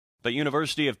But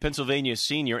University of Pennsylvania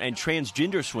senior and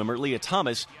transgender swimmer Lia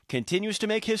Thomas continues to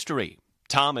make history.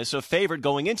 Thomas, a favorite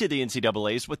going into the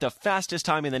NCAAs with the fastest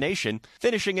time in the nation,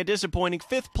 finishing a disappointing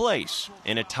 5th place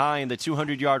in a tie in the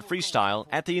 200-yard freestyle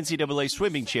at the NCAA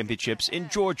Swimming Championships in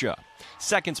Georgia.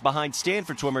 Seconds behind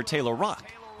Stanford swimmer Taylor Rock,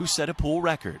 who set a pool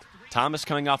record. Thomas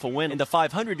coming off a win in the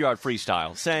 500-yard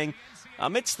freestyle, saying,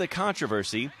 amidst the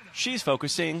controversy, she's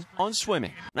focusing on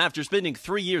swimming. After spending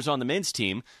 3 years on the men's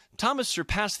team, Thomas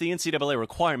surpassed the NCAA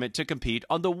requirement to compete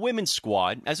on the women's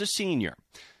squad as a senior,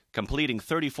 completing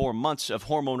 34 months of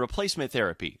hormone replacement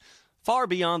therapy, far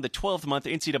beyond the 12-month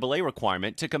NCAA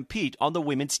requirement to compete on the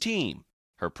women's team.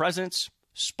 Her presence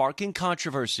sparking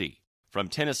controversy, from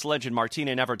tennis legend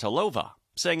Martina Navratilova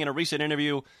saying in a recent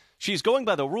interview, she's going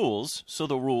by the rules, so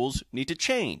the rules need to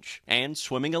change, and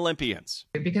swimming Olympians.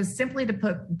 Because simply to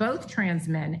put both trans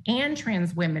men and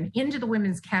trans women into the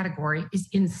women's category is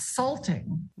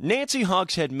insulting. Nancy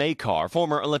Hogshead-Makar,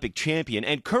 former Olympic champion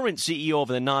and current CEO of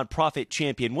the nonprofit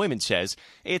Champion Women, says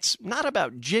it's not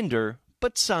about gender,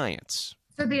 but science.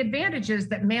 So the advantages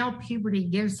that male puberty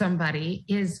gives somebody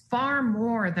is far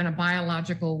more than a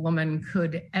biological woman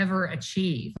could ever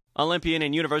achieve. Olympian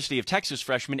and University of Texas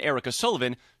freshman Erica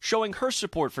Sullivan showing her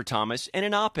support for Thomas in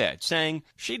an op-ed, saying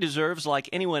she deserves, like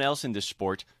anyone else in this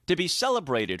sport, to be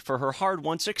celebrated for her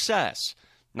hard-won success,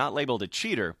 not labeled a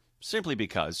cheater simply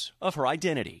because of her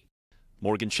identity.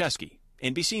 Morgan Chesky,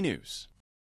 NBC News.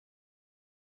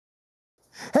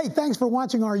 Hey, thanks for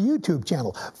watching our YouTube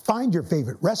channel. Find your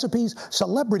favorite recipes,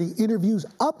 celebrity interviews,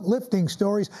 uplifting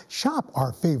stories, shop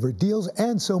our favorite deals,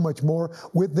 and so much more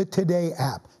with the Today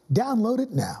app. Download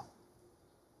it now.